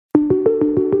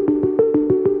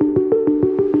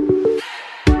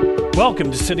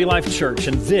Welcome to City Life Church,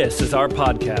 and this is our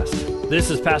podcast. This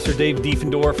is Pastor Dave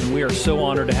Diefendorf, and we are so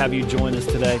honored to have you join us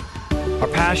today. Our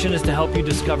passion is to help you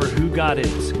discover who God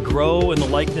is, grow in the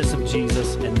likeness of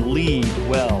Jesus, and lead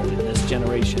well in this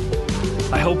generation.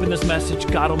 I hope in this message,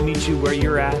 God will meet you where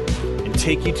you're at and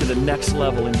take you to the next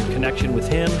level in your connection with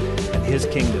Him and His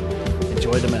kingdom.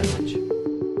 Enjoy the message.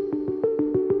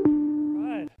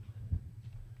 All right.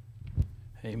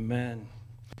 Amen.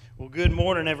 Well, good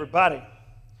morning, everybody.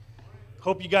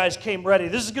 Hope you guys came ready.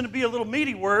 This is going to be a little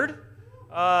meaty word.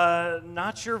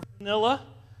 Not your vanilla.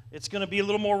 It's going to be a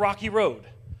little more rocky road.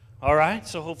 All right?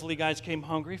 So hopefully you guys came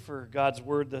hungry for God's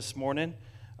word this morning.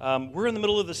 We're in the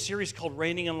middle of the series called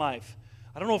Reigning in Life.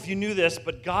 I don't know if you knew this,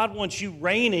 but God wants you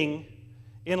reigning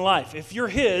in life. If you're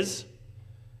His,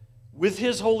 with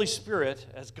His Holy Spirit,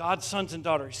 as God's sons and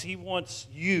daughters, He wants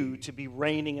you to be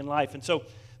reigning in life. And so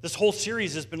this whole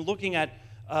series has been looking at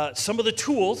some of the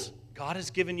tools God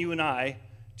has given you and I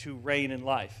to reign in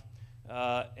life.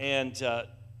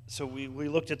 So we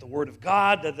looked at the Word of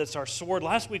God, that's our sword.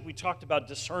 Last week we talked about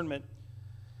discernment.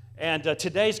 And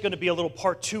today's going to be a little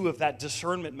part 2 of that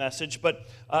discernment message. But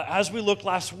as we looked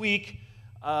last week,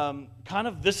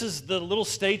 this is the little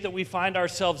state that we find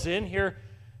ourselves in here.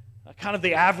 Kind of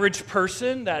the average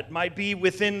person that might be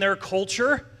within their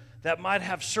culture, that might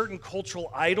have certain cultural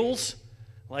idols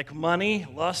like money,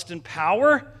 lust, and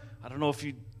power. I don't know if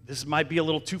this might be a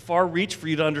little too far reach for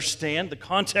you to understand the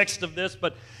context of this,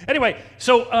 but anyway,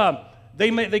 so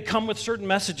they come with certain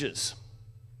messages,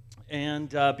 and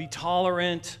be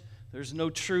tolerant. There's no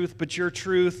truth but your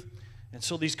truth, and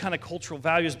so these kind of cultural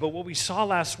values. But what we saw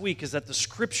last week is that the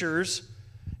Scriptures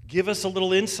give us a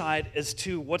little insight as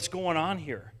to what's going on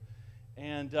here,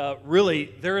 and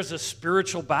really there is a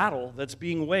spiritual battle that's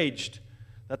being waged.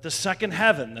 That the second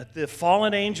heaven, that the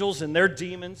fallen angels and their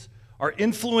demons are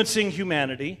influencing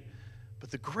humanity.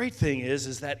 But the great thing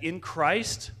is that in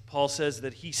Christ, Paul says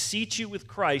that He seats you with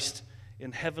Christ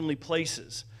in heavenly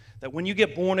places. That when you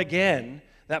get born again,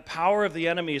 that power of the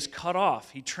enemy is cut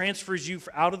off. He transfers you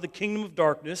out of the kingdom of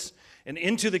darkness and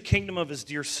into the kingdom of His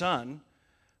dear Son.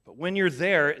 But when you're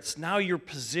there, it's now you're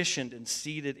positioned and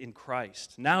seated in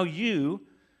Christ. Now you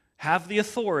have the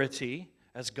authority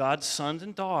as God's son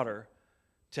and daughter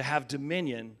to have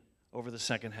dominion over the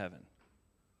second heaven.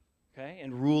 Okay,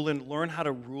 and learn how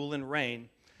to rule and reign.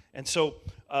 And so,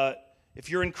 if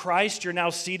you're in Christ, you're now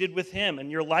seated with Him.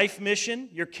 And your life mission,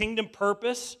 your kingdom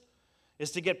purpose,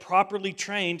 is to get properly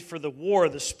trained for the war,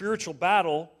 the spiritual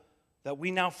battle that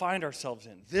we now find ourselves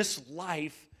in. This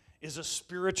life is a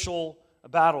spiritual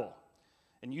battle.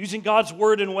 And using God's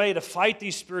Word in a way to fight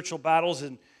these spiritual battles,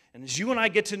 and as you and I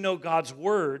get to know God's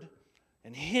Word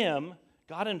and Him,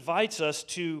 God invites us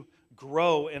to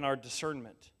grow in our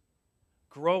discernment.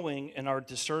 Growing in our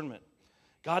discernment.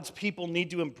 God's people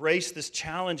need to embrace this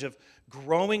challenge of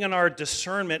growing in our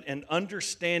discernment and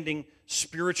understanding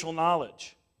spiritual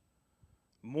knowledge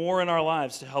more in our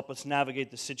lives to help us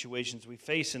navigate the situations we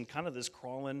face in kind of this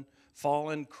crawling,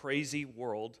 fallen, crazy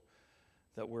world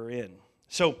that we're in.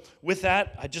 So with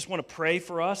that, I just want to pray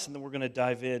for us, and then we're going to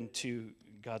dive into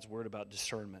God's Word about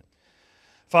discernment.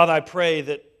 Father, I pray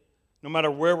that no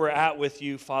matter where we're at with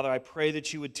You, Father, I pray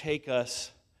that You would take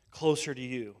us closer to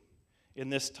You in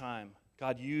this time.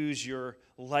 God, use Your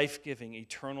life-giving,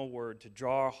 eternal Word to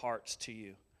draw our hearts to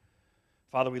You.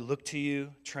 Father, we look to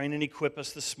You. Train and equip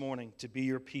us this morning to be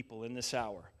Your people in this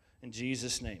hour. In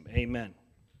Jesus' name, amen.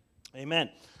 Amen.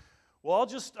 Well, I'll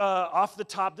just, off the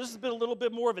top, this has been a little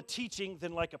bit more of a teaching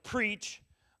than like a preach.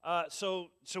 So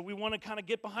we want to kind of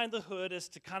get behind the hood as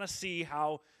to kind of see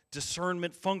how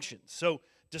discernment functions. So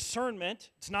discernment,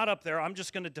 it's not up there. I'm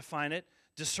just going to define it.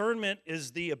 Discernment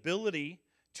is the ability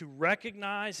to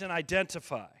recognize and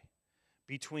identify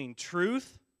between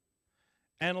truth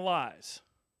and lies,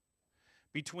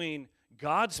 between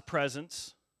God's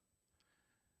presence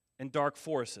and dark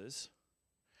forces,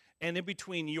 and in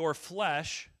between your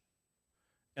flesh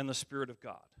and the Spirit of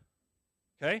God.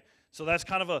 Okay? So that's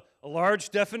kind of a large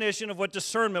definition of what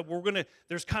discernment.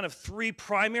 There's kind of 3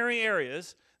 primary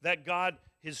areas that God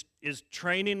is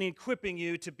training and equipping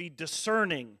you to be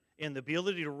discerning in, the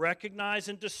ability to recognize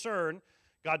and discern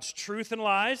God's truth and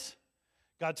lies,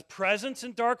 God's presence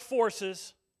and dark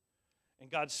forces,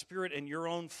 and God's Spirit in your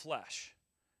own flesh,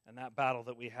 and that battle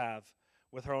that we have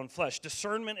with our own flesh.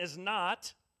 Discernment is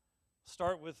not,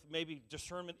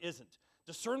 discernment isn't.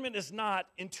 Discernment is not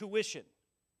intuition,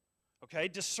 okay?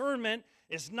 Discernment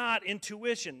is not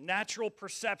intuition, natural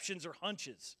perceptions or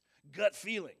hunches, gut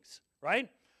feelings, right?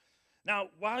 Now,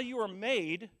 while you are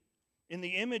made in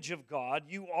the image of God,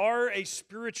 you are a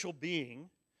spiritual being.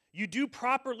 You do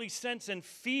properly sense and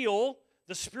feel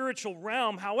the spiritual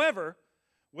realm. However,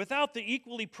 without the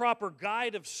equally proper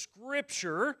guide of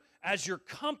Scripture as your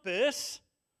compass,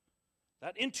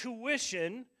 that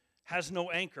intuition has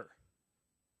no anchor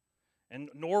and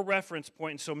nor reference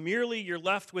point. And so merely you're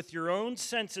left with your own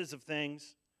senses of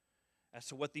things as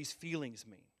to what these feelings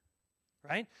mean,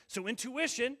 right? So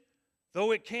intuition,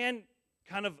 though it can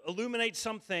kind of illuminate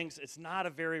some things, it's not a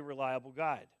very reliable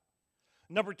guide.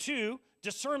 Number two,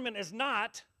 discernment is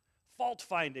not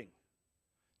fault-finding.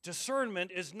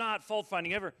 Discernment is not fault-finding.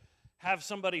 You ever have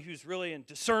somebody who's really in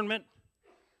discernment,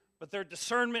 but their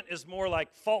discernment is more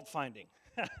like fault-finding?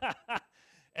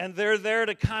 And they're there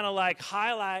to kind of like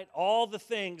highlight all the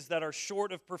things that are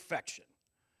short of perfection.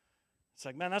 It's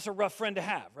like, man, that's a rough friend to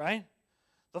have, right?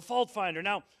 The fault finder.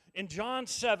 Now, in John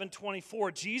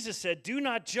 7:24, Jesus said, "Do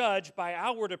not judge by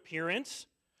outward appearance,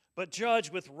 but judge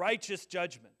with righteous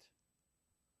judgment."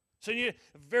 So you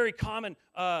a very common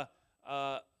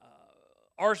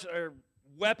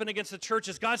weapon against the church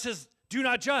is God says, "Do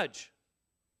not judge."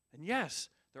 And yes,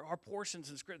 there are portions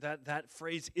in Scripture that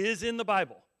phrase is in the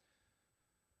Bible.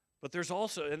 But there's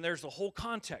the whole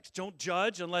context. Don't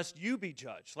judge unless you be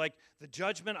judged. Like the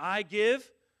judgment I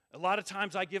give, a lot of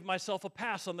times I give myself a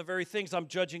pass on the very things I'm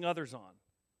judging others on.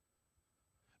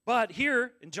 But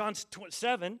here in John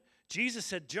 7, Jesus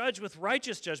said, judge with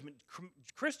righteous judgment.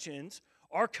 Christians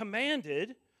are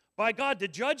commanded by God to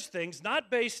judge things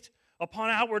not based upon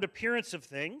outward appearance of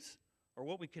things or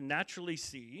what we can naturally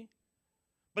see,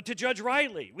 but to judge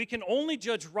rightly. We can only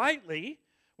judge rightly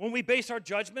when we base our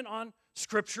judgment on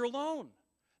Scripture alone.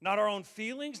 Not our own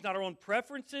feelings, not our own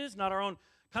preferences, not our own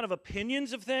kind of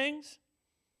opinions of things.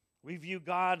 We view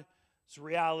God's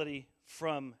reality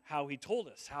from how He told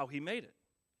us, how He made it.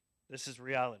 This is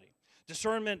reality.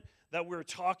 Discernment that we're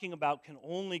talking about can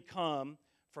only come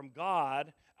from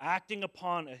God acting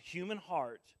upon a human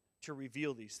heart to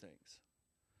reveal these things.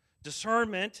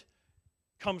 Discernment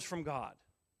comes from God.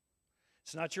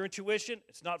 It's not your intuition,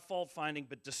 it's not fault-finding,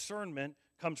 but discernment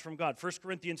comes from God. 1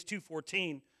 Corinthians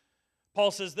 2:14, Paul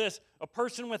says this, "A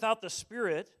person without the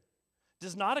Spirit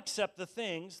does not accept the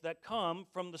things that come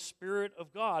from the Spirit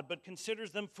of God, but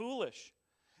considers them foolish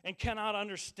and cannot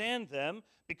understand them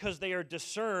because they are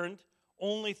discerned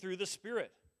only through the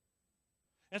Spirit."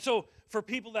 And so for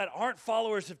people that aren't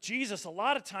followers of Jesus, a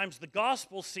lot of times the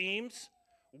gospel seems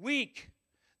weak.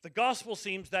 The gospel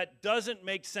seems that doesn't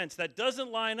make sense, that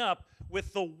doesn't line up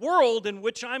with the world in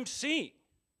which I'm seeing.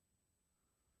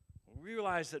 We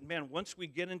realize that, man, once we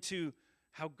get into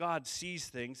how God sees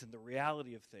things and the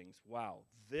reality of things, wow,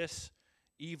 this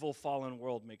evil fallen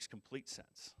world makes complete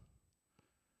sense.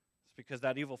 It's because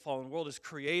that evil fallen world is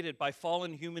created by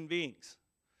fallen human beings.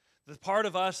 The part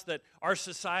of us that our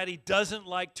society doesn't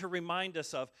like to remind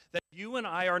us of, that you and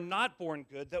I are not born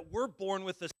good, that we're born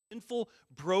with a sinful,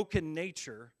 broken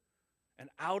nature and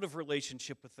out of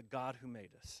relationship with the God who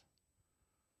made us.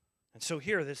 And so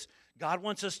here, God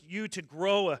wants you to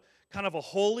grow a kind of a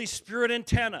Holy Spirit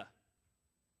antenna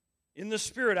in the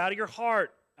Spirit, out of your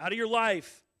heart, out of your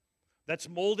life, that's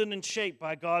molded and shaped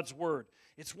by God's Word.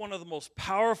 It's one of the most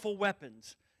powerful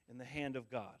weapons in the hand of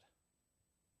God.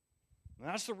 And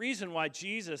that's the reason why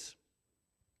Jesus,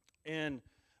 in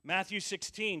Matthew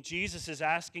 16, Jesus is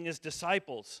asking his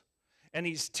disciples, and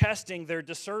he's testing their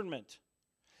discernment.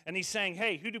 And he's saying,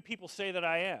 hey, who do people say that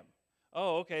I am?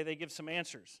 Oh, okay, they give some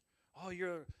answers. Oh,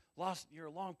 you're a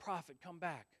long prophet, come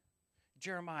back.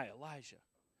 Jeremiah, Elijah.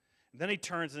 And then he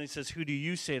turns and he says, who do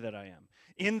you say that I am?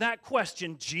 In that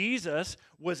question, Jesus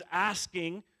was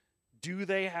asking, do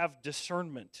they have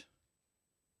discernment?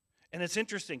 And it's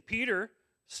interesting. Peter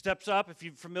steps up. If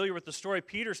you're familiar with the story,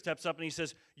 Peter steps up and he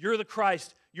says, you're the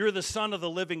Christ. You're the Son of the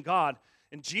living God.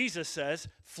 And Jesus says,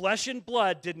 flesh and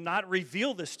blood did not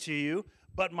reveal this to you,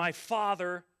 but my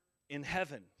Father in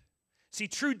heaven. See,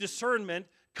 true discernment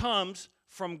comes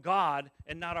from God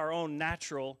and not our own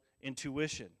natural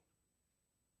intuition.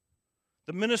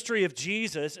 The ministry of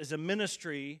Jesus is a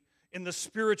ministry in the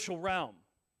spiritual realm.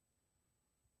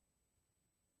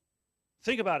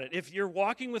 Think about it. If you're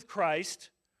walking with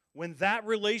Christ, when that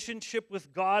relationship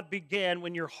with God began,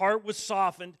 when your heart was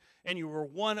softened and you were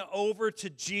won over to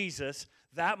Jesus,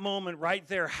 that moment right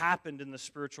there happened in the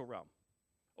spiritual realm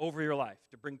over your life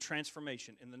to bring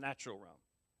transformation in the natural realm.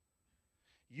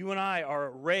 You and I are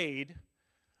arrayed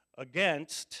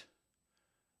against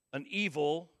an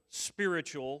evil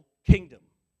spiritual kingdom.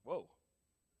 Whoa,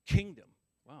 kingdom.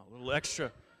 Wow, a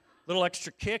little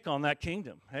extra kick on that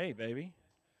kingdom. Hey, baby.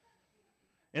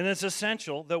 And it's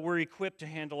essential that we're equipped to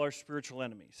handle our spiritual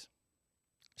enemies.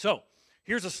 So,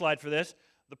 here's a slide for this.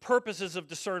 The purposes of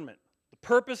discernment. The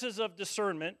purposes of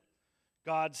discernment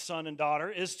God's son and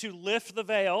daughter, is to lift the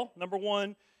veil. Number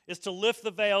one is to lift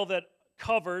the veil that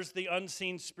covers the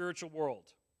unseen spiritual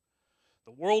world.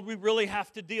 The world we really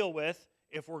have to deal with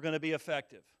if we're going to be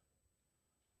effective.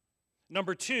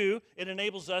 Number two, it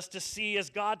enables us to see as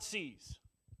God sees.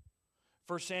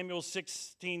 1 Samuel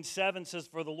 16:7 says,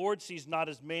 "For the Lord sees not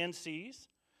as man sees.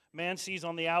 Man sees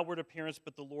on the outward appearance,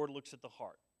 but the Lord looks at the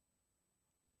heart."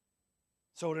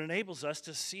 So it enables us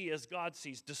to see as God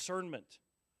sees. Discernment.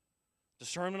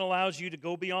 Discernment allows you to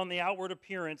go beyond the outward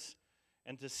appearance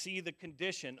and to see the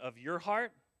condition of your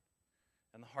heart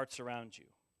and the hearts around you.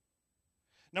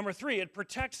 Number three, it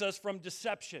protects us from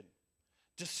deception.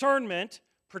 Discernment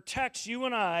protects you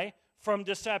and I from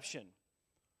deception.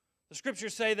 The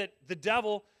scriptures say that the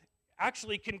devil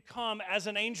actually can come as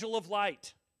an angel of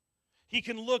light. He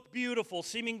can look beautiful,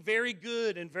 seeming very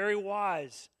good and very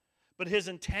wise, but his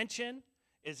intention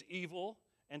is evil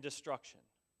and destruction.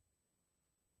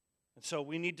 And so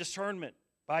we need discernment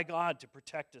by God to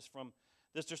protect us from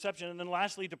this deception. And then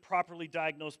lastly, to properly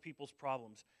diagnose people's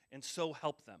problems and so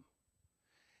help them.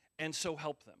 And so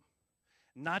help them.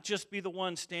 Not just be the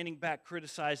one standing back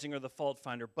criticizing or the fault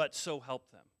finder, but so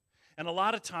help them. And a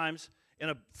lot of times in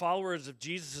a followers of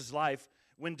Jesus' life,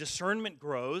 when discernment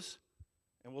grows,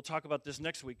 and we'll talk about this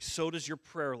next week, so does your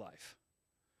prayer life.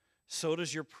 So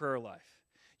does your prayer life.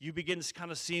 You begin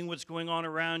kind of seeing what's going on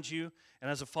around you,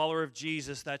 and as a follower of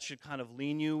Jesus, that should kind of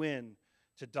lean you in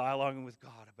to dialoguing with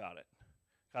God about it.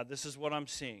 God, this is what I'm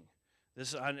seeing.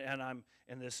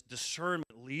 And this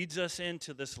discernment leads us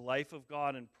into this life of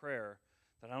God in prayer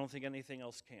that I don't think anything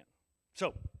else can.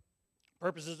 So,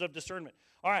 purposes of discernment.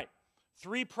 All right,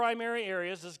 3 primary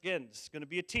areas. This is going to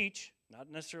be a teach,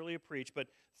 not necessarily a preach, but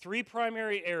 3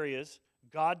 primary areas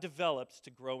God develops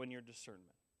to grow in your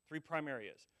discernment. 3 primary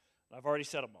areas. I've already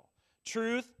said them all.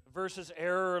 Truth versus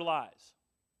error or lies.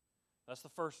 That's the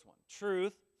first one.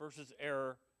 Truth versus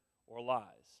error or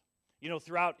lies. You know,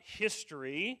 throughout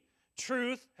history,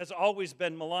 truth has always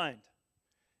been maligned.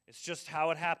 It's just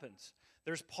how it happens.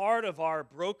 There's part of our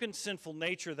broken, sinful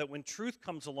nature that when truth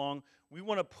comes along, we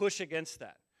want to push against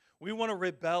that. We want to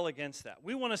rebel against that.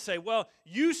 We want to say, well,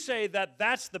 you say that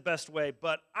that's the best way,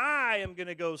 but I am going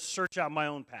to go search out my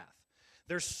own path.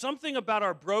 There's something about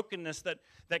our brokenness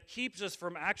that keeps us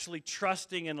from actually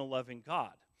trusting in a loving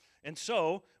God. And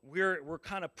so we're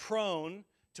kind of prone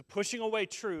to pushing away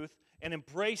truth and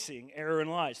embracing error and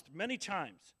lies. Many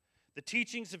times, the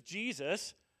teachings of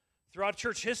Jesus throughout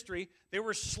church history, they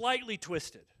were slightly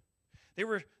twisted. They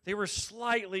were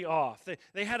slightly off.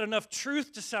 They had enough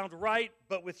truth to sound right,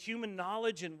 but with human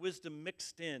knowledge and wisdom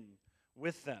mixed in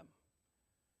with them.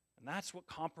 And that's what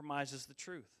compromises the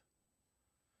truth.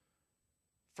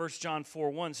 1 John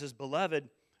 4:1 says, "Beloved,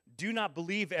 do not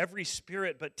believe every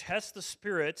spirit, but test the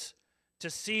spirits to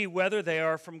see whether they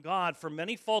are from God. For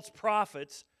many false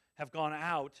prophets have gone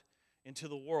out into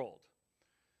the world."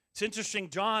 It's interesting,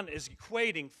 John is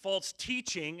equating false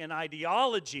teaching and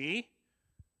ideology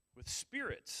with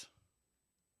spirits.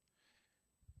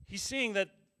 He's seeing that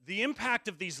the impact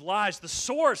of these lies, the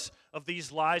source of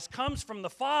these lies, comes from the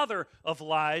father of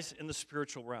lies in the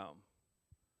spiritual realm.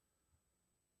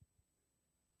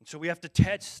 And so we have to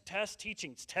test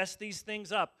teachings, test these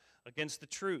things up against the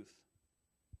truth.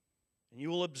 And you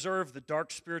will observe the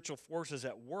dark spiritual forces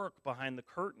at work behind the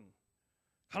curtain.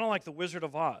 Kind of like the Wizard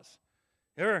of Oz.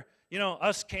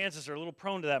 Us Kansas are a little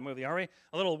prone to that movie, aren't we?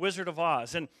 A little Wizard of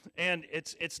Oz. And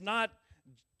it's not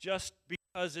just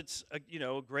because it's a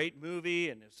great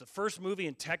movie and it's the first movie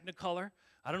in Technicolor.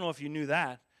 I don't know if you knew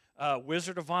that.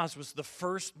 Wizard of Oz was the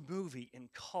first movie in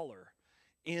color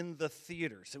in the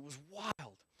theaters. It was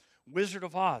wild. Wizard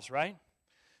of Oz, right?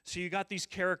 So you got these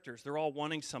characters. They're all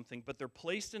wanting something, but they're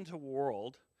placed into a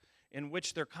world in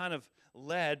which they're kind of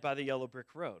led by the yellow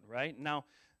brick road, right? Now,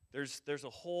 there's a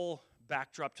whole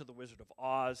backdrop to the Wizard of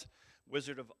Oz.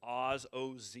 Wizard of Oz,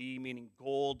 O-Z, meaning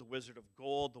gold, the Wizard of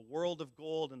Gold, the world of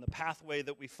gold, and the pathway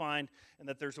that we find, and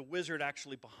that there's a wizard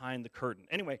actually behind the curtain.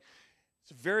 Anyway,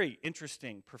 it's a very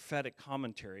interesting prophetic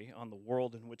commentary on the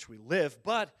world in which we live,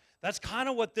 but that's kind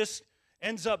of what this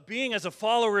ends up being as a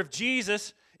follower of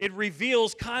Jesus. It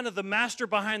reveals kind of the master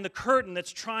behind the curtain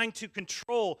that's trying to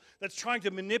control, that's trying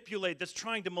to manipulate, that's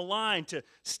trying to malign, to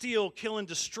steal, kill, and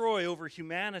destroy over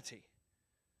humanity.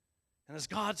 And as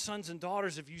God's sons and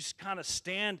daughters, if you kind of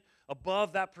stand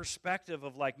above that perspective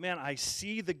of like, man, I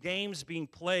see the games being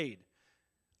played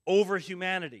over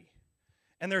humanity,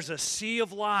 and there's a sea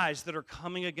of lies that are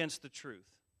coming against the truth.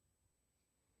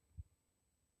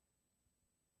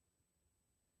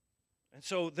 And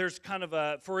so there's kind of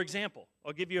a, for example,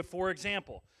 I'll give you a for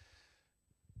example.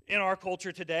 in our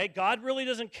culture today, God really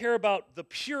doesn't care about the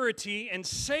purity and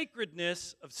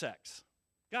sacredness of sex.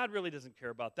 God really doesn't care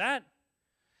about that.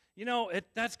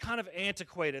 That's kind of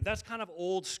antiquated. That's kind of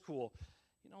old school.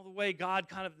 The way God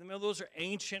those are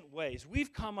ancient ways.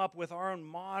 We've come up with our own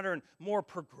modern, more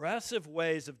progressive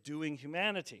ways of doing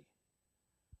humanity.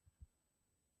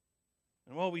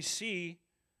 And we see,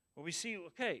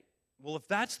 okay, well, if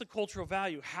that's the cultural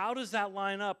value, how does that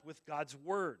line up with God's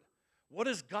Word? What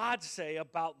does God say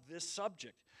about this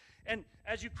subject? And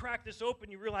as you crack this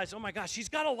open, you realize, oh my gosh, he's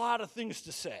got a lot of things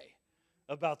to say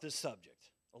about this subject.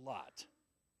 A lot.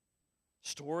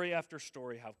 Story after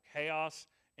story, how chaos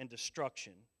and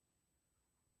destruction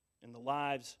in the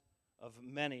lives of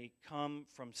many come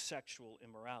from sexual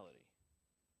immorality.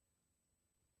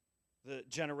 The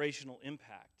generational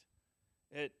impact.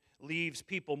 It leaves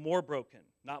people more broken,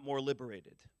 not more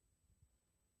liberated.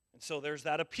 And so there's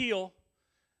that appeal.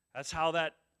 That's how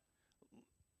that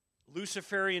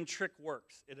Luciferian trick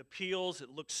works. It appeals. It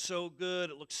looks so good.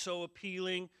 It looks so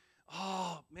appealing.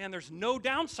 Oh, man, there's no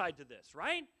downside to this,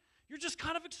 right? You're just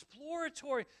kind of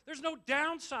exploratory. There's no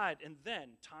downside. And then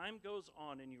time goes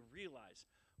on and you realize,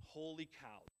 holy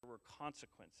cow, there were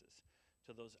consequences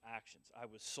to those actions. I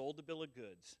was sold a bill of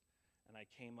goods and I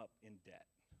came up in debt.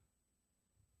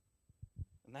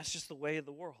 And that's just the way of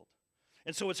the world.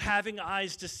 And so it's having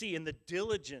eyes to see and the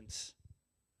diligence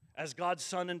as God's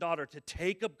son and daughter to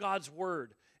take up God's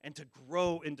word and to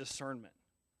grow in discernment.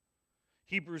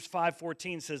 Hebrews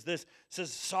 5:14 says this,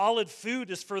 says solid food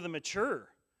is for the mature,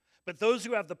 but those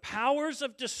who have the powers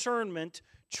of discernment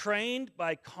trained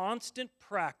by constant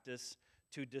practice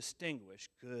to distinguish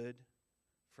good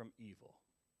from evil.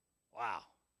 Wow.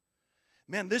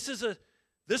 Man, this is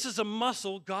a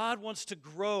muscle God wants to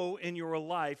grow in your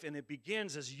life, and it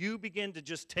begins as you begin to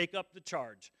just take up the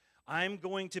charge. I'm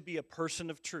going to be a person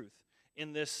of truth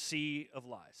in this sea of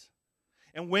lies.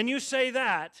 And when you say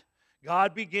that,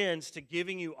 God begins to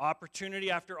giving you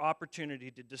opportunity after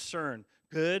opportunity to discern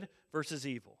good versus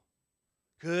evil.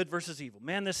 Good versus evil.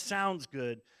 Man, this sounds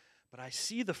good, but I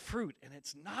see the fruit, and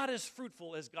it's not as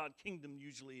fruitful as God's kingdom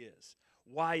usually is.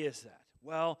 Why is that?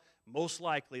 Well, most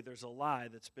likely there's a lie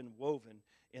that's been woven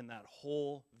in that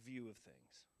whole view of things.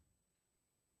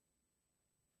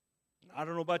 I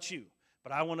don't know about you,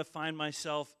 but I want to find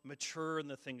myself mature in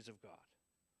the things of God.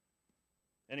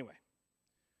 Anyway,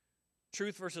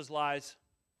 truth versus lies.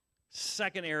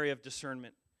 Second area of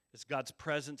discernment is God's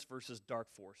presence versus dark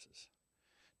forces.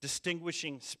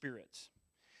 Distinguishing spirits.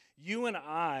 You and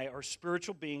I are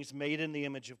spiritual beings made in the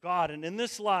image of God, and in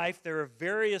this life there are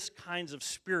various kinds of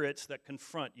spirits that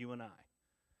confront you and I.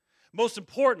 Most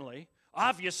importantly,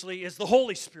 obviously, is the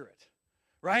Holy Spirit,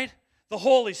 right? The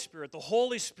Holy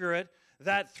Spirit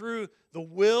that through the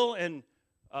will and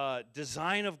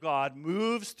design of God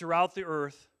moves throughout the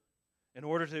earth in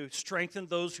order to strengthen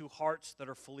those whose hearts that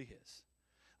are fully His.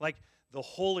 Like the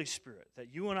Holy Spirit,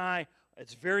 that you and I,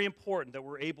 it's very important that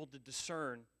we're able to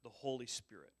discern the Holy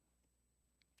Spirit.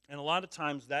 And a lot of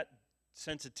times that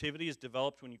sensitivity is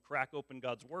developed when you crack open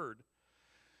God's Word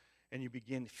and you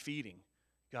begin feeding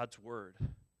God's Word.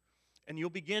 And you'll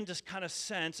begin to kind of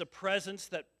sense a presence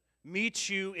that meets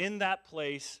you in that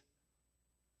place.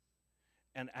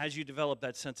 And as you develop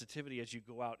that sensitivity, as you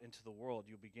go out into the world,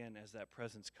 you'll begin, as that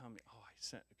presence comes,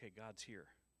 okay, God's here.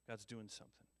 God's doing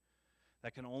something.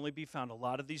 That can only be found. A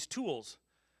lot of these tools,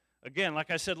 again,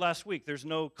 like I said last week, there's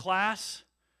no class,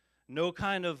 no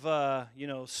kind of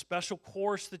special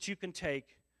course that you can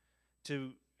take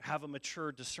to have a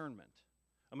mature discernment,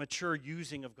 a mature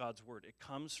using of God's Word. It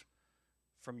comes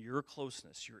from your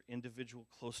closeness, your individual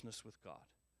closeness with God.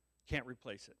 Can't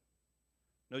replace it.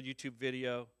 No YouTube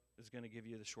video is going to give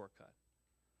you the shortcut.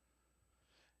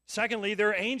 Secondly, there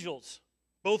are angels,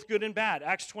 both good and bad.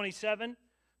 Acts 27,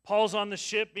 Paul's on the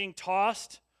ship being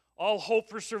tossed. All hope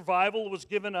for survival was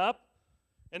given up.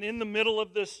 And in the middle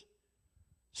of this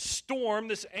storm,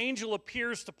 this angel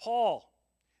appears to Paul.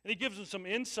 And he gives him some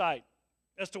insight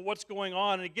as to what's going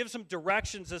on. And he gives him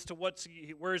directions as to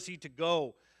where is he to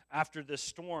go after this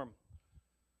storm.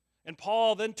 And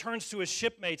Paul then turns to his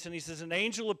shipmates and he says, an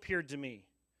angel appeared to me.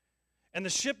 And the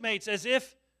shipmates, as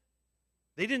if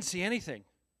they didn't see anything.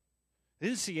 They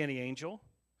didn't see any angel.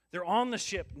 They're on the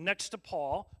ship next to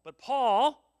Paul. But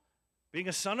Paul, being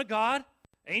a son of God,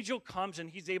 angel comes and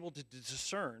he's able to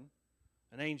discern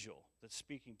an angel that's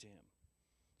speaking to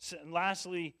him. And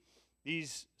lastly,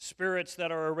 these spirits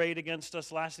that are arrayed against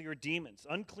us, lastly, are demons.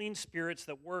 Unclean spirits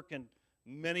that work in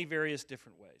many various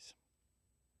different ways.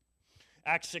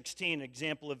 Acts 16,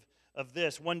 example of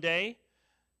this. One day,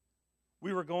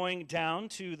 we were going down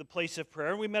to the place of prayer,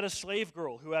 and we met a slave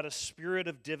girl who had a spirit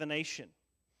of divination.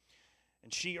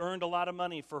 And she earned a lot of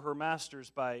money for her masters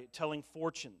by telling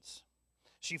fortunes.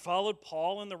 She followed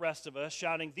Paul and the rest of us,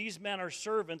 shouting, "These men are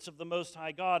servants of the Most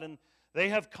High God, and they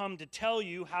have come to tell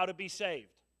you how to be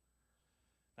saved."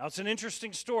 Now, it's an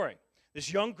interesting story.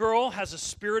 This young girl has a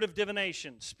spirit of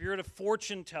divination, spirit of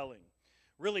fortune telling.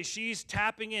 Really, she's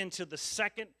tapping into the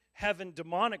second heaven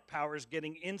demonic powers,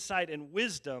 getting insight and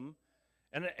wisdom,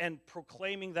 and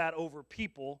proclaiming that over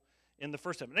people in the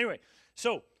first heaven. Anyway,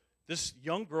 so this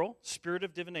young girl, spirit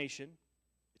of divination,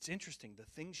 it's interesting. The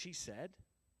thing she said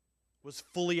was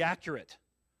fully accurate,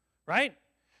 right?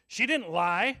 She didn't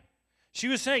lie. She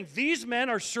was saying, "These men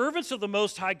are servants of the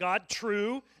Most High God,"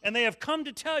 true, "and they have come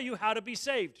to tell you how to be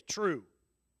saved," true.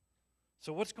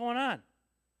 So what's going on?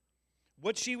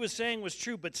 What she was saying was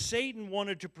true, but Satan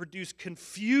wanted to produce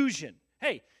confusion.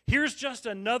 Hey, here's just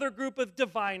another group of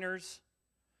diviners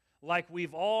like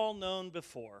we've all known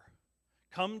before.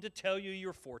 Come to tell you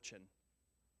your fortune.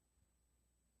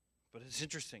 But it's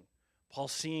interesting.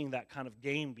 Paul's seeing that kind of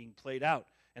game being played out,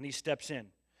 and he steps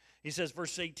in. He says,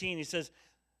 verse 18, he says,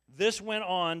 "This went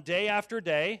on day after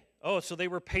day." Oh, so they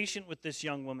were patient with this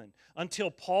young woman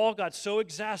until Paul got so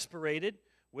exasperated,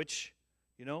 which,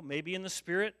 maybe in the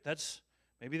spirit,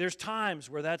 maybe there's times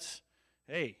where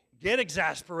hey, get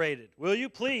exasperated, will you,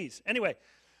 please? Anyway,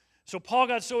 so Paul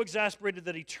got so exasperated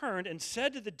that he turned and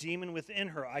said to the demon within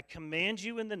her, "I command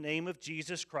you in the name of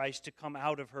Jesus Christ to come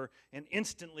out of her," and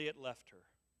instantly it left her.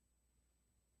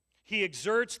 He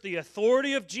exerts the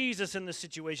authority of Jesus in the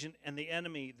situation, and the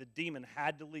enemy, the demon,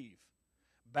 had to leave,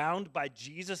 bound by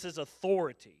Jesus'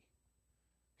 authority,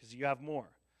 because you have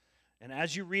more. And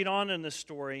as you read on in this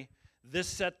story, this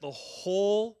set the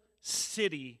whole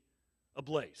city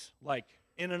ablaze, like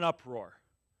in an uproar.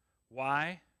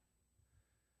 Why?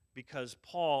 Because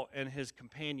Paul and his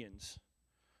companions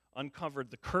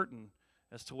uncovered the curtain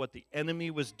as to what the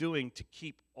enemy was doing to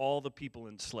keep all the people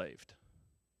enslaved.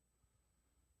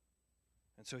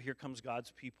 And so here comes God's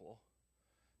people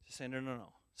to say,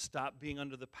 no. Stop being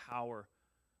under the power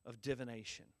of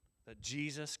divination. That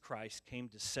Jesus Christ came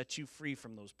to set you free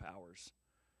from those powers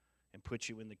and put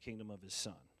you in the kingdom of his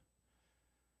Son.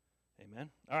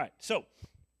 Amen? All right, so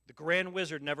the grand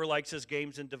wizard never likes his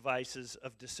games and devices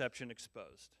of deception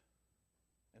exposed.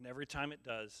 And every time it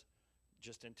does,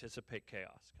 just anticipate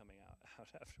chaos coming out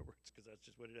afterwards, because that's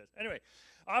just what it is. Anyway,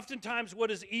 oftentimes what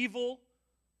is evil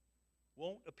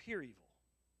won't appear evil.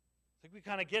 I think we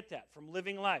kind of get that from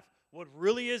living life. What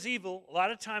really is evil, a lot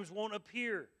of times won't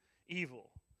appear evil.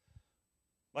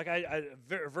 Like a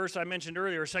verse I mentioned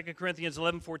earlier, 2 Corinthians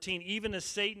 11:14, even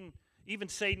Satan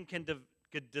can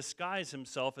disguise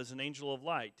himself as an angel of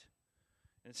light.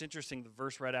 And it's interesting, the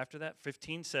verse right after that,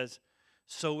 15 says,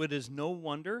 "So it is no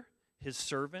wonder his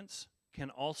servants can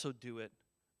also do it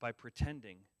by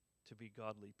pretending to be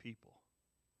godly people."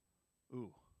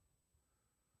 Ooh.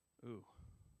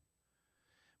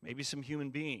 Maybe some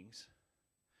human beings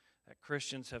that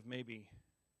Christians have maybe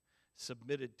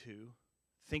submitted to,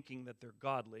 thinking that they're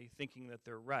godly, thinking that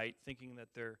they're right, thinking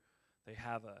that they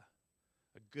have a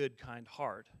good, kind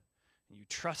heart, and you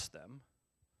trust them,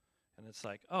 and it's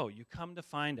like, oh, you come to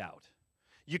find out.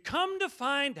 You come to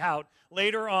find out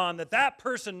later on that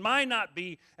person might not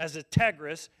be as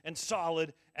integrous and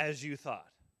solid as you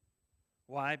thought.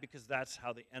 Why? Because that's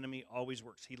how the enemy always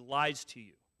works. He lies to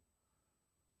you.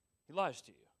 He lies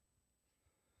to you.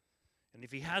 And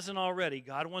if he hasn't already,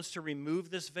 God wants to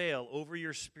remove this veil over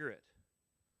your spirit.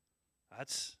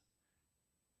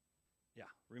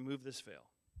 Remove this veil.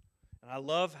 And I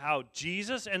love how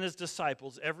Jesus and his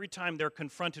disciples, every time they're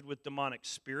confronted with demonic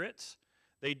spirits,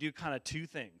 they do kind of two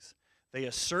things. They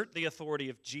assert the authority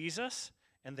of Jesus,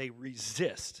 and they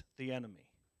resist the enemy.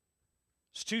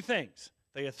 It's two things.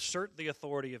 They assert the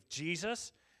authority of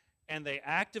Jesus, and they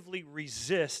actively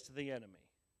resist the enemy.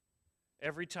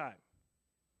 Every time.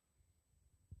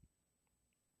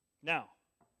 Now,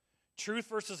 truth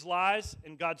versus lies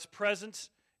in God's presence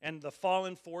and the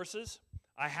fallen forces,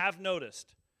 I have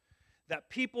noticed that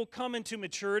people come into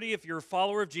maturity, if you're a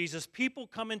follower of Jesus, people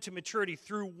come into maturity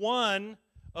through one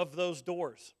of those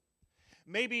doors.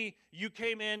 Maybe you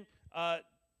came in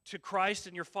to Christ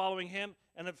and you're following him,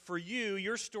 and for you,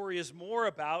 your story is more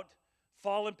about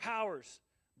fallen powers,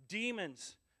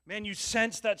 demons. Man, you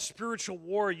sense that spiritual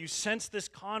war. You sense this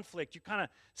conflict. You're kind of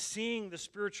seeing the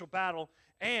spiritual battle,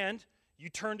 and you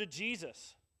turn to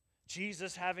Jesus.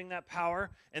 Jesus having that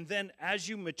power, and then as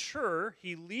you mature,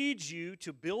 he leads you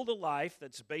to build a life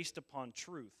that's based upon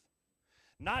truth.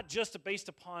 Not just based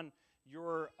upon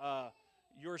your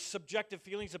subjective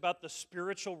feelings about the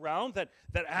spiritual realm, that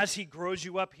as he grows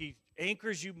you up, he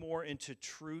anchors you more into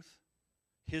truth,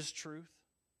 his truth,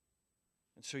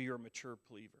 and so you're a mature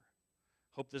believer.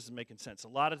 Hope this is making sense. A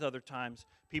lot of other times,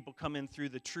 people come in through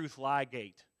the truth lie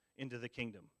gate into the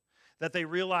kingdom. That they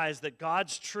realize that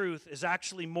God's truth is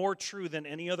actually more true than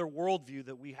any other worldview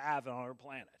that we have on our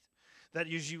planet. That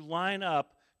as you line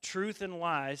up truth and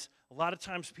lies, a lot of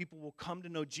times people will come to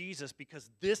know Jesus because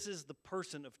this is the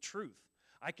person of truth.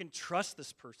 I can trust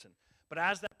this person. But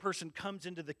as that person comes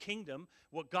into the kingdom,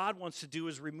 what God wants to do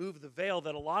is remove the veil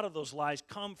that a lot of those lies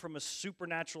come from a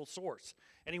supernatural source.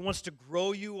 And he wants to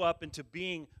grow you up into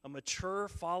being a mature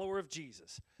follower of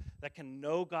Jesus that can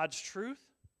know God's truth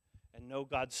and know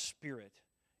God's Spirit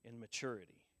in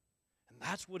maturity. And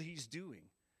that's what he's doing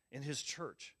in his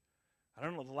church. I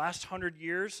don't know, the last 100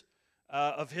 years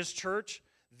of his church,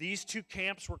 these two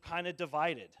camps were kind of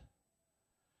divided.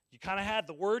 You kind of had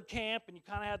the Word camp and you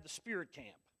kind of had the Spirit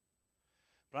camp.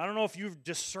 But I don't know if you're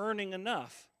discerning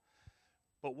enough.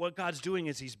 But what God's doing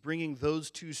is he's bringing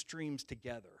those two streams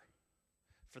together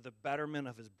for the betterment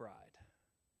of his bride.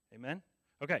 Amen?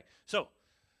 Okay, so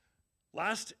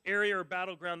last area or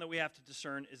battleground that we have to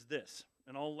discern is this.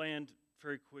 And I'll land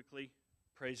very quickly.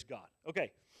 Praise God.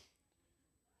 Okay.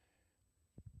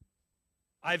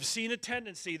 I've seen a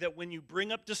tendency that when you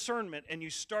bring up discernment and you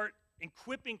start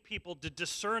equipping people to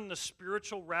discern the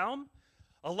spiritual realm,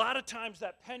 a lot of times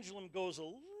that pendulum goes a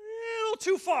little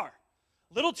too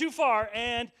far,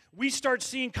 and we start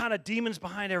seeing kind of demons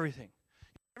behind everything.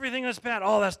 Everything that's bad,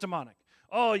 oh, that's demonic.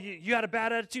 Oh, you had a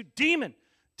bad attitude, demon,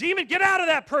 get out of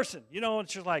that person. You know, and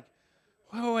it's just like,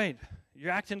 wait,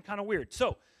 you're acting kind of weird.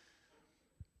 So,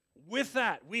 with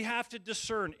that, we have to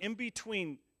discern in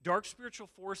between dark spiritual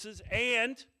forces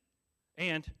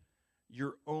and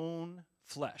your own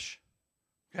flesh,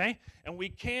 okay? And we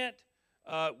can't,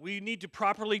 we need to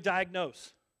properly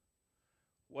diagnose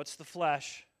what's the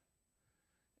flesh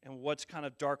and what's kind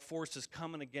of dark forces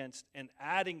coming against and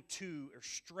adding to or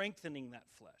strengthening that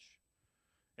flesh.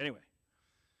 Anyway,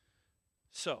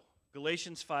 so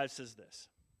Galatians 5 says this.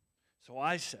 So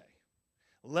I say,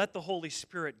 let the Holy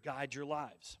Spirit guide your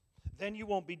lives. Then you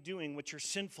won't be doing what your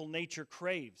sinful nature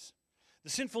craves. The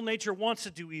sinful nature wants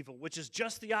to do evil, which is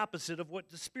just the opposite of what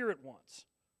the Spirit wants.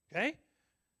 Okay?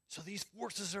 So these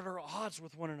forces are at odds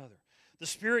with one another. The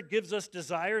Spirit gives us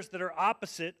desires that are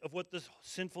opposite of what the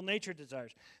sinful nature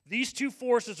desires. These two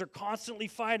forces are constantly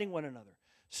fighting one another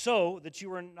so that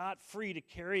you are not free to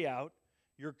carry out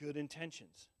your good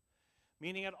intentions.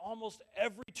 Meaning at almost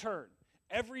every turn,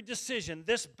 every decision,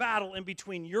 this battle in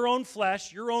between your own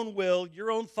flesh, your own will, your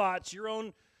own thoughts, your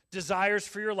own desires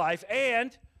for your life,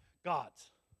 and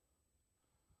God's.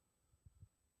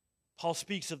 Paul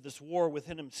speaks of this war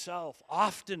within himself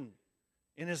often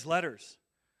in his letters.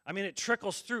 I mean, it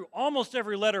trickles through almost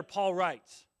every letter Paul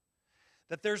writes.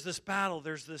 That there's this battle,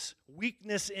 there's this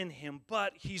weakness in him,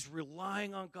 but he's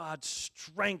relying on God's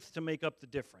strength to make up the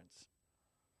difference.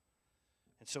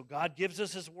 And so God gives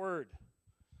us his word.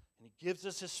 And he gives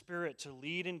us his Spirit to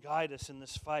lead and guide us in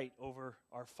this fight over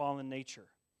our fallen nature.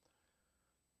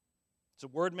 So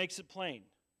word makes it plain.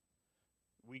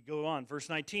 We go on, verse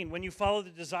 19. When you follow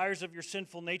the desires of your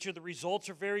sinful nature, the results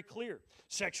are very clear.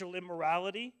 Sexual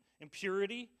immorality,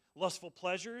 impurity, lustful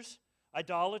pleasures,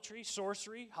 idolatry,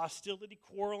 sorcery, hostility,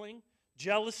 quarreling,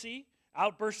 jealousy,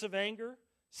 outbursts of anger,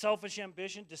 selfish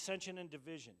ambition, dissension and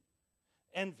division,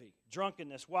 envy,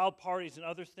 drunkenness, wild parties, and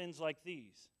other things like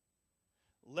these.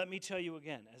 Let me tell you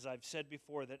again, as I've said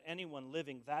before, that anyone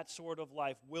living that sort of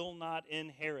life will not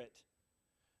inherit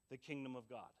the kingdom of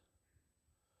God.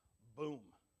 Boom.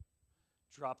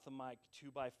 Drop the mic,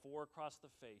 2x4 across the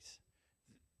face.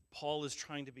 Paul is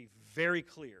trying to be very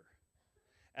clear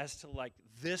as to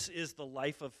this is the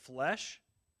life of flesh,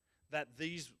 that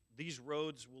these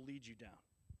roads will lead you down.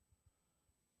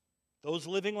 Those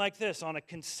living like this on a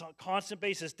constant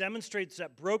basis demonstrates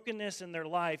that brokenness in their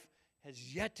life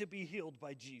has yet to be healed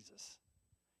by Jesus.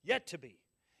 Yet to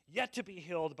be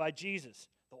healed by Jesus,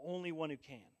 the only one who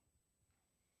can.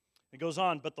 It goes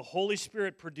on, but the Holy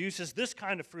Spirit produces this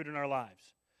kind of fruit in our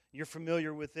lives. You're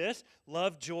familiar with this.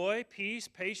 Love, joy, peace,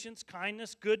 patience,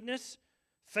 kindness, goodness,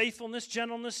 faithfulness,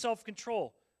 gentleness,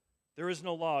 self-control. There is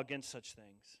no law against such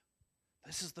things.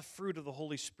 This is the fruit of the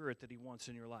Holy Spirit that he wants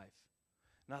in your life,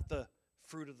 not the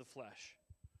fruit of the flesh.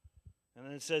 And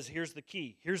then it says, here's the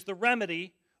key. Here's the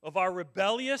remedy of our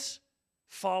rebellious,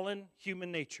 fallen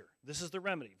human nature. This is the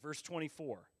remedy. Verse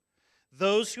 24.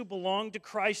 Those who belong to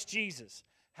Christ Jesus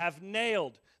have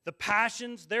nailed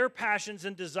their passions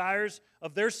and desires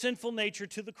of their sinful nature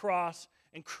to the cross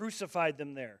and crucified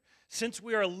them there. Since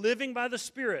we are living by the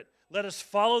Spirit, let us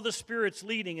follow the Spirit's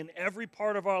leading in every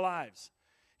part of our lives.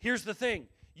 Here's the thing.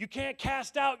 You can't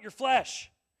cast out your flesh.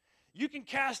 You can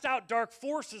cast out dark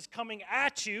forces coming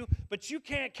at you, but you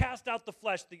can't cast out the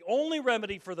flesh. The only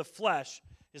remedy for the flesh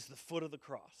is the foot of the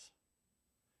cross.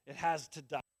 It has to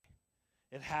die.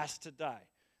 It has to die.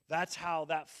 That's how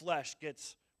that flesh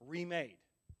gets remade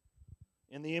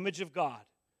in the image of God.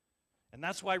 And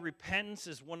that's why repentance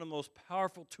is one of the most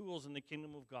powerful tools in the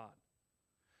kingdom of God.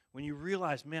 When you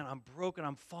realize, man, I'm broken,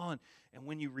 I'm fallen, and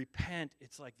when you repent,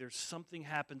 it's like there's something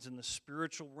happens in the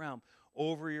spiritual realm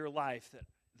over your life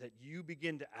that you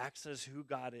begin to access who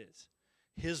God is,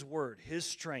 His word, His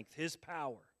strength, His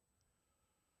power.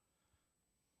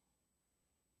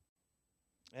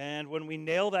 And when we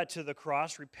nail that to the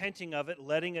cross, repenting of it,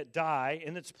 letting it die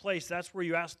in its place, that's where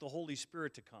you ask the Holy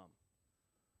Spirit to come.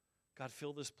 God,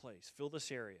 fill this place, fill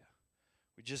this area.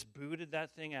 We just booted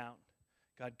that thing out.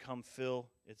 God, come fill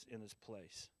it in its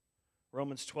place.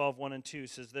 Romans 12, 1 and 2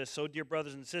 says this, so dear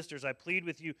brothers and sisters, I plead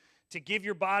with you to give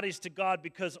your bodies to God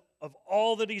because of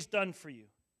all that He's done for you.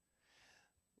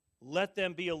 Let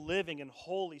them be a living and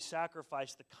holy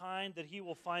sacrifice, the kind that He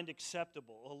will find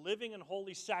acceptable. A living and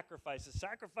holy sacrifice. The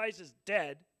sacrifice is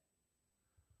dead,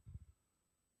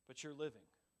 but you're living.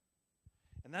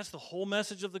 And that's the whole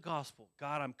message of the gospel.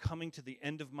 God, I'm coming to the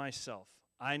end of myself.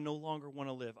 I no longer want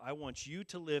to live. I want you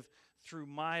to live through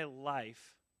my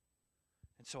life.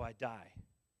 And so I die.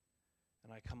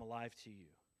 And I come alive to you.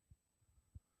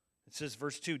 It says,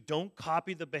 verse 2, don't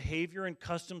copy the behavior and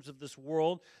customs of this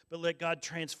world, but let God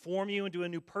transform you into a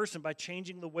new person by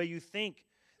changing the way you think.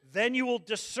 Then you will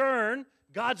discern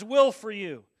God's will for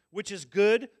you, which is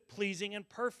good, pleasing, and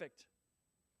perfect.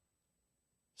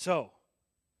 So,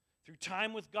 through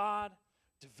time with God,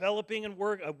 developing and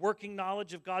working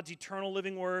knowledge of God's eternal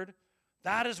living word,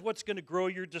 that is what's going to grow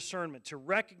your discernment, to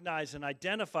recognize and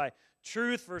identify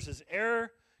truth versus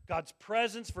error, God's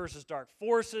presence versus dark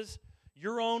forces,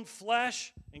 your own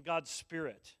flesh and God's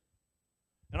spirit.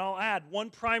 And I'll add, one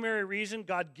primary reason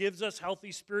God gives us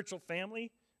healthy spiritual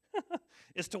family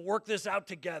is to work this out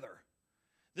together.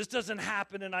 This doesn't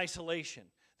happen in isolation.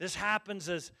 This happens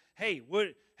as, what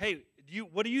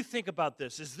do you think about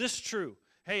this? Is this true?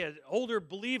 Hey, an older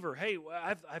believer, hey,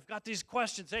 I've got these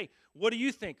questions. Hey, what do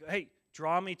you think? Hey,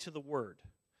 draw me to the Word.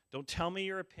 Don't tell me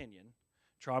your opinion.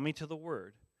 Draw me to the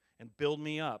Word and build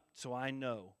me up so I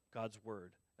know God's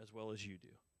Word as well as you do.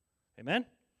 Amen?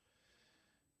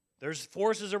 There's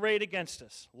forces arrayed against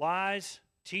us. Lies,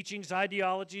 teachings,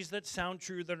 ideologies that sound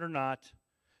true that are not.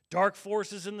 Dark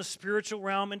forces in the spiritual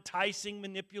realm enticing,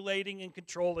 manipulating, and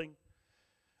controlling.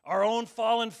 Our own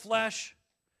fallen flesh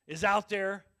is out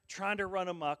there trying to run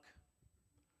amok.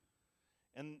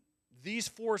 And these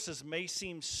forces may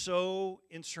seem so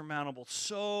insurmountable,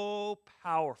 so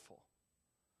powerful.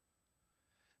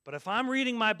 But if I'm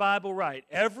reading my Bible right,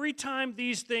 every time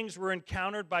these things were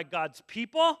encountered by God's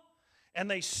people, and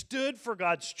they stood for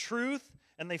God's truth,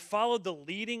 and they followed the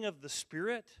leading of the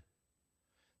Spirit,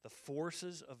 the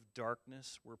forces of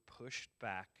darkness were pushed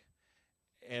back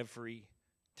every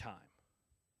time.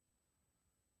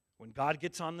 When God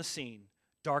gets on the scene,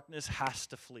 darkness has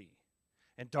to flee.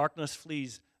 And darkness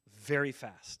flees very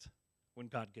fast when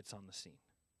God gets on the scene.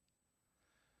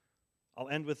 I'll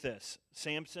end with this.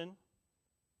 Samson,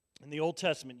 in the Old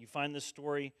Testament, you find this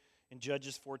story in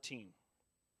Judges 14.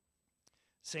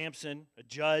 Samson, a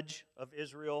judge of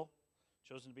Israel,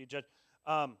 chosen to be a judge.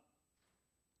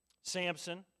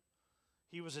 Samson,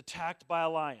 he was attacked by a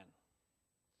lion.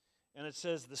 And it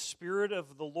says, the Spirit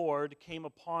of the Lord came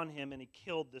upon him and he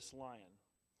killed this lion.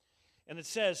 And it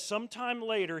says, sometime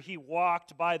later he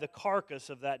walked by the carcass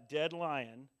of that dead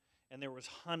lion, and there was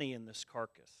honey in this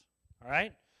carcass. All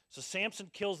right? So Samson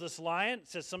kills this lion. It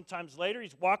says sometimes later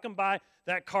he's walking by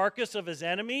that carcass of his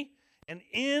enemy, and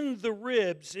in the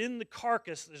ribs, in the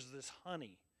carcass, there's this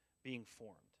honey being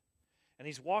formed. And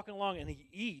he's walking along and he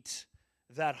eats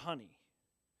that honey.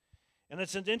 And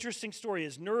it's an interesting story.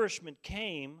 His nourishment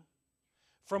came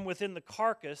from within the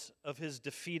carcass of his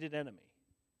defeated enemy.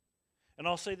 And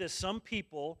I'll say this, some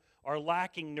people are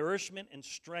lacking nourishment and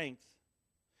strength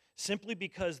simply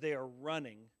because they are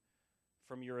running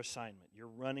from your assignment. You're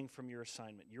running from your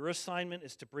assignment. Your assignment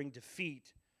is to bring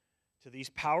defeat to these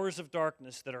powers of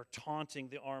darkness that are taunting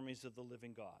the armies of the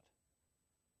living God.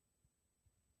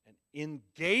 And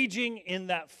engaging in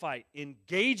that fight,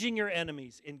 engaging your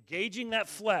enemies, engaging that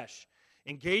flesh,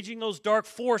 engaging those dark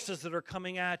forces that are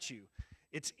coming at you,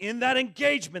 it's in that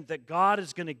engagement that God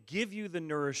is going to give you the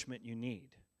nourishment you need.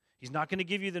 He's not going to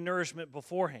give you the nourishment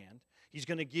beforehand. He's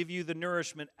going to give you the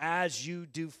nourishment as you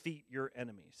defeat your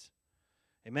enemies.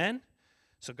 Amen?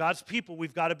 So God's people,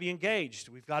 we've got to be engaged.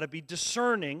 We've got to be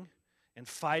discerning and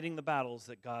fighting the battles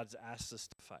that God's asked us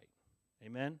to fight.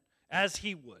 Amen? As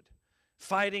He would.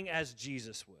 Fighting as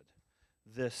Jesus would.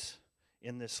 this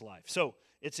in this life. So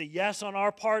it's a yes on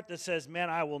our part that says, man,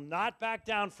 I will not back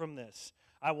down from this.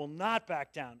 I will not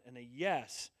back down. And a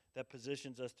yes that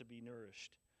positions us to be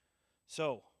nourished.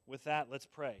 So with that, let's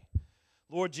pray.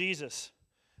 Lord Jesus,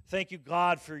 thank you,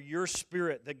 God, for your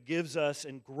Spirit that gives us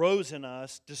and grows in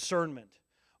us discernment.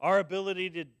 Our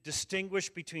ability to distinguish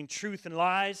between truth and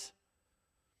lies.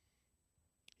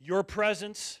 Your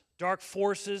presence, dark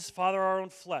forces, Father, our own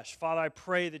flesh. Father, I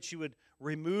pray that you would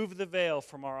remove the veil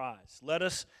from our eyes. Let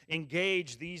us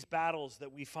engage these battles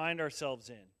that we find ourselves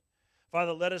in.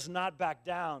 Father, let us not back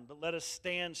down, but let us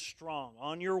stand strong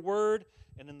on your word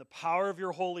and in the power of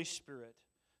your Holy Spirit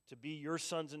to be your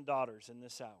sons and daughters in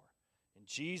this hour. In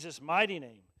Jesus' mighty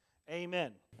name,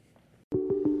 amen.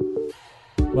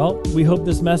 Well, we hope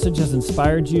this message has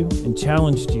inspired you and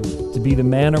challenged you to be the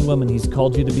man or woman he's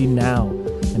called you to be now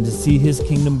and to see his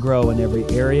kingdom grow in every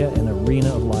area and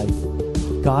arena of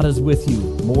life. God is with you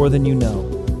more than you know.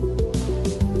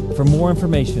 For more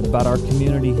information about our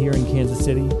community here in Kansas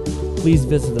City, please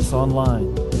visit us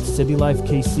online at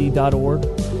citylifekc.org,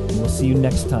 and we'll see you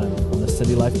next time on the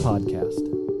City Life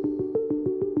Podcast.